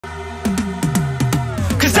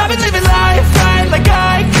Cause I've been living life right like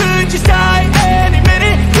I could just die any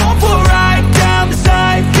minute. Going for a ride down the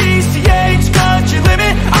side, PCH, country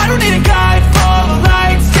limit. I don't need a guide, follow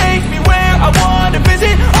lights, take me where I wanna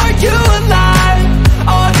visit. Are you alive?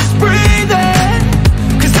 Or just breathing?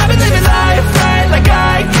 Cause I've been living life right like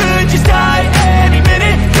I could just die any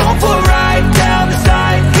minute. Going for a ride down the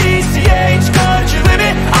side, PCH, country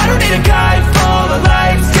limit. I don't need a guide, follow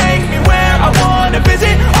lights, take me where I wanna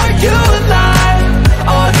visit. Are you alive?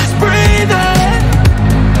 Or just breathing?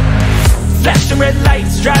 Flashing red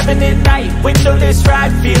lights, driving at night, windowless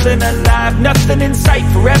ride, feeling alive. Nothing in sight,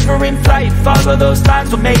 forever in flight. Follow those lines,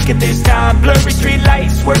 we'll make it this time. Blurry street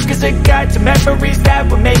lights, work as a guide to memories that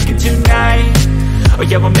we're making tonight. Oh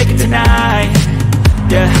yeah, we'll make it tonight.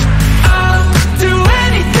 Yeah. I'll do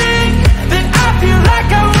anything that I feel like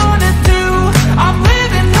I wanna do. I'm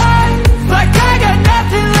living life like I got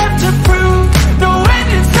nothing left to prove. No end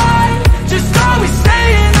in sight, just always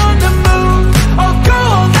staying on the move. I'll go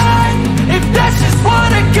all night if that's just what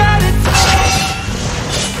I gotta do.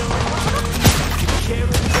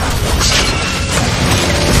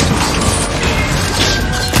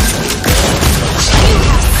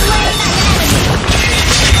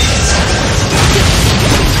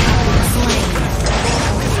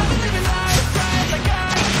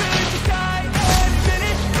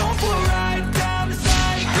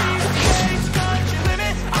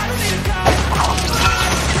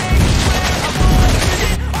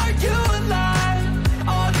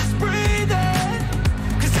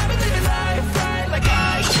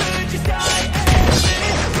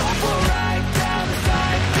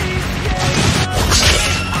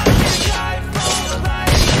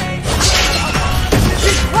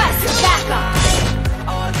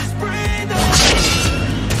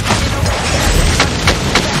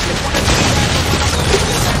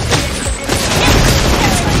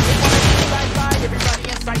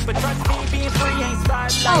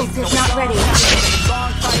 Is not ready.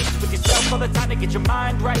 Wrong fight with yourself all the time to get your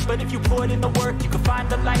mind right. But if you put in the work, you can find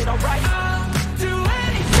the light. Alright, I'll do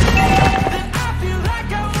anything that I feel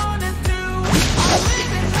like I wanna do. I'm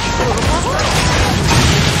living life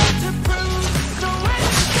to prove. So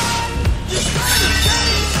anytime, just gonna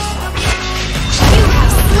stay on the move. You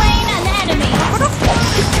have slain an enemy.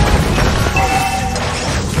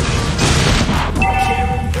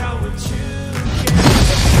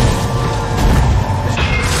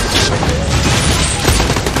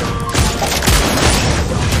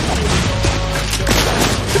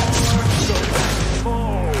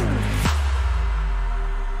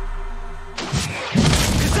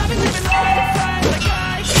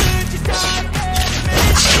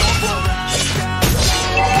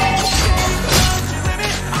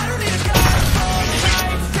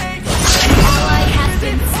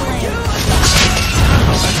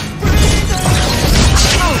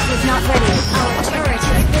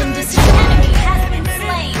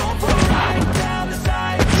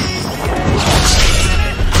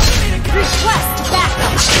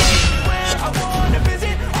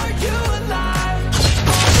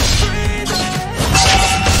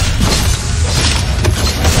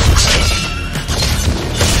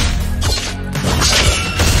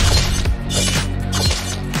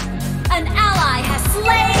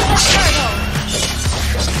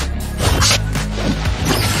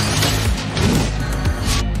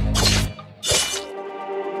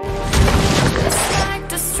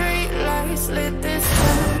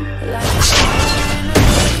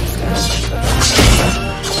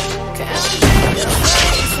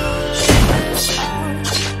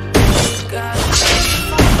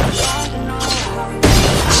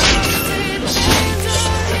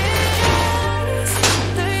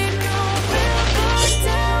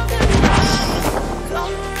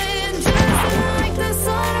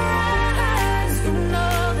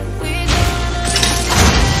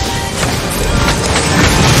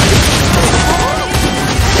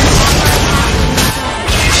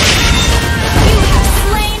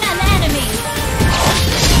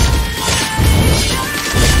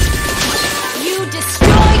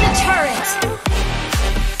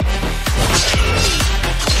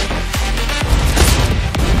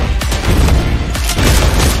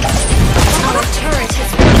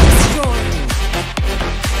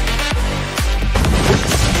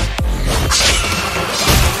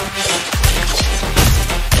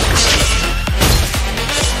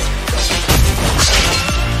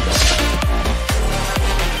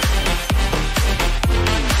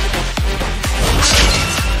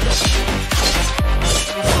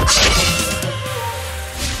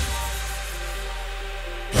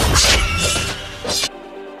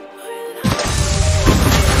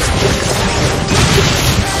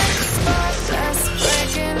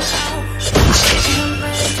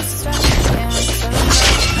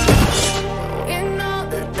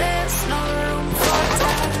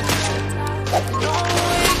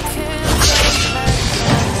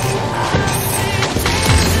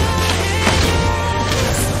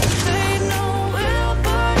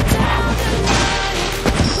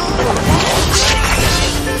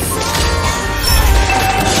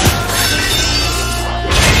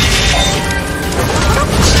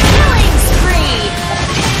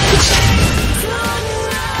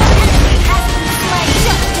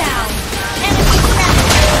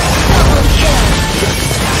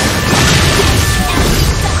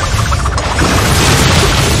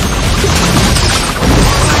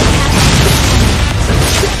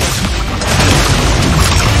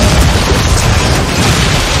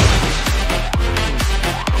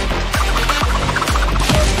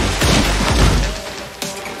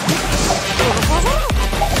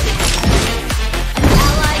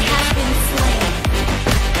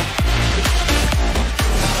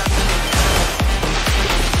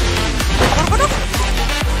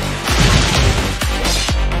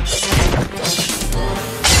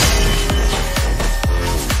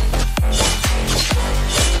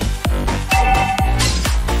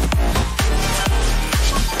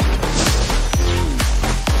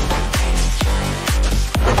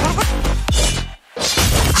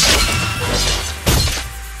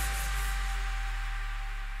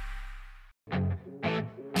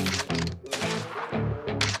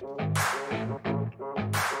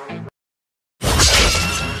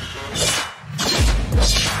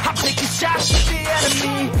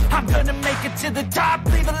 to the top,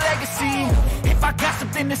 leave a legacy. If I got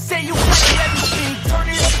something to say, you better let me speak. Turn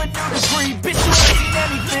it up a new degree, bitch, you ain't seen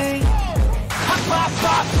anything. I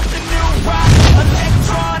pop with the new rock,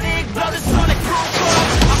 electronic, blow the sonic groove up.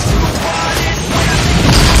 I'm too harded when I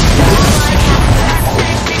think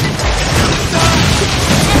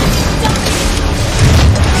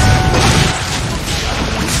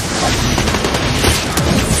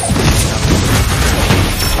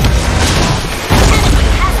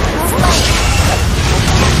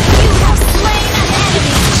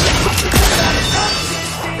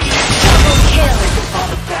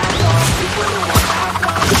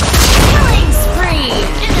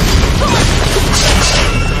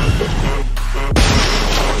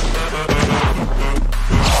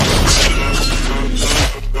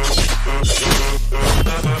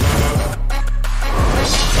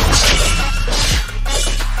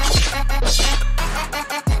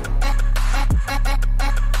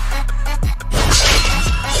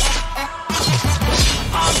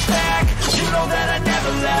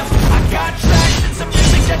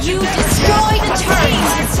You destroyed a turret!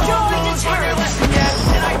 Destroyed a turret!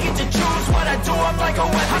 And I get to choose what I do, I'm like a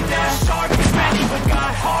weapon that's sharp as many, but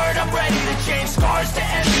got heart, I'm ready to change scars to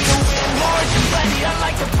envy, to win large and plenty. I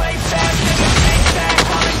like to play fast, never take back.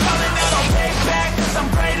 Calling out, I'll pay back, cause I'm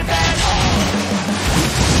great at that.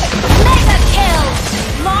 Mega kill!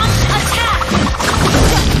 Launch attack!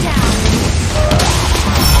 Shut down!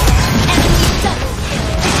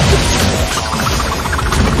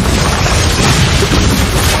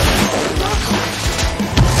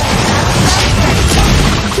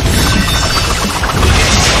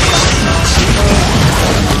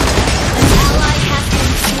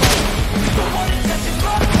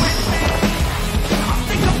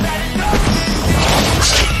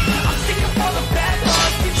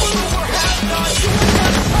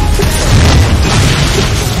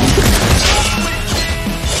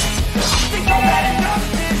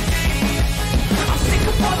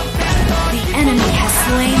 Enemy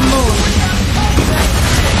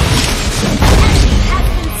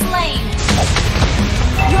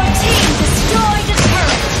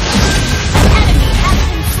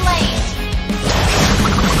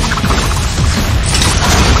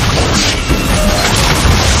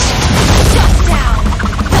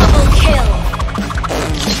double kill!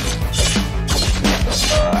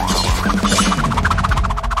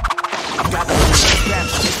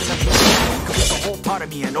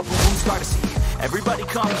 Everybody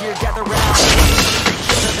come here, gather round.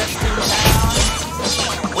 That's in town.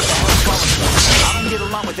 What the hell's wrong with me? I don't get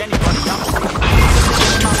along with anybody, I'm sick.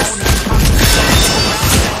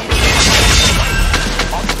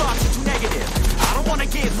 All the thoughts are too negative. I don't wanna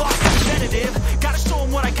get lost in competitive. Gotta show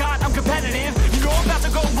them what I got, I'm competitive. You know I'm about to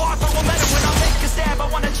go off, I won't let it when I make a stab. I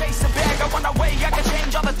wanna chase the bag, I wanna weigh, I can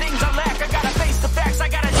change all the things I lack. I gotta face the facts, I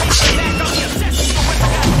gotta take the back. I'll be obsessed with what I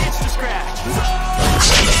got an itch to scratch.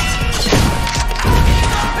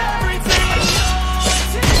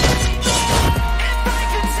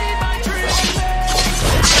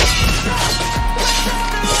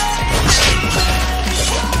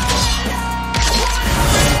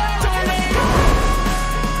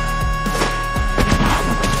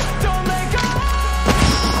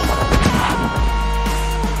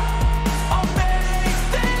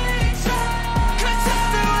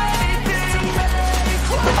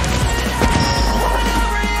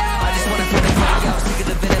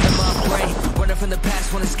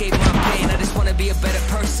 Wanna escape my pain, I just wanna be a better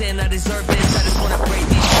person. I deserve this, I just wanna break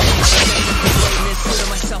these chains. True to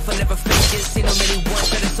myself, I never fake it. See no many words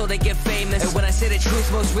better so they get famous. And when I say the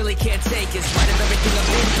truth, most really can't take it. In spite of everything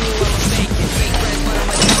I've been through, I'ma make it. Fake friends, but I'm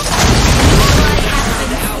myself.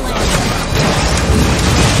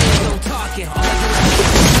 No talking, all I do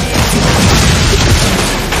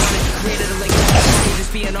is created a link.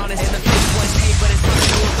 Just being honest, and the first one's hate, but it's not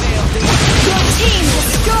to avail. Your team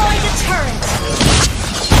destroyed a turret!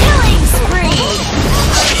 Killing spree!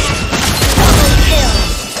 Double kill!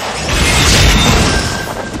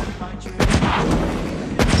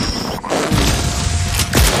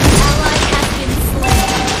 Ally has been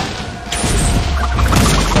slain.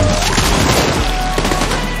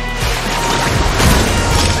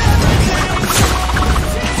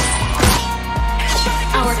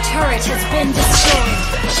 Our turret has been destroyed.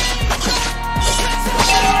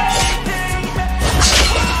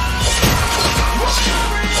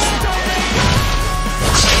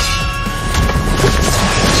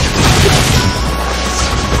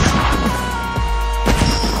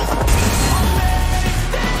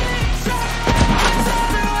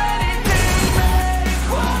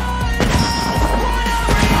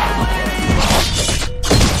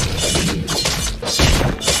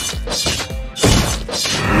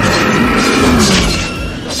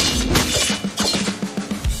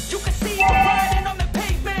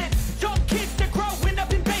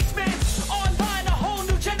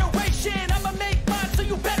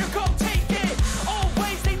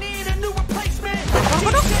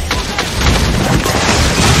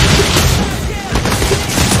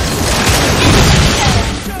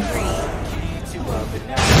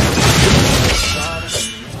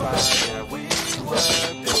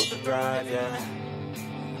 survive, yeah.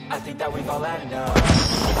 I think that we've all had enough. We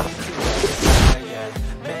need to let it die, yeah.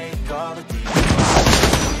 Make all the demons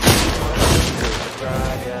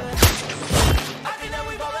thrive, yeah. I think that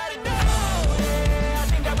we've all had enough. Yeah, I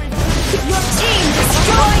think that we've all had enough. Your team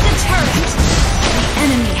destroyed a turret. The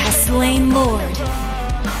enemy has slain Lord.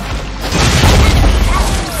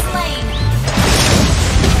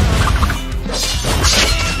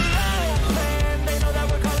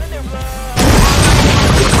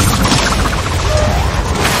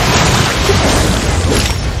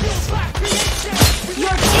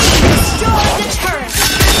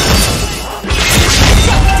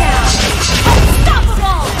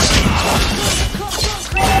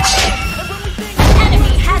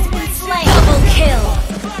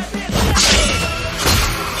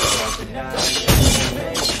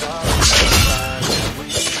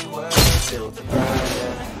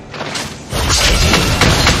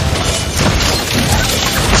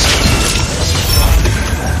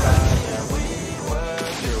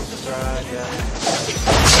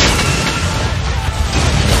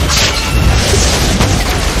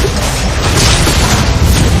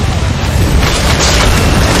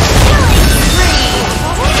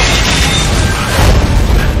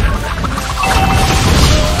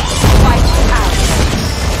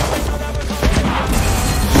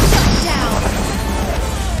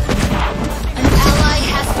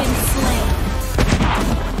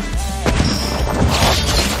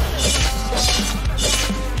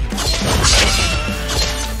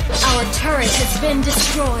 Turret has been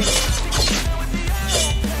destroyed.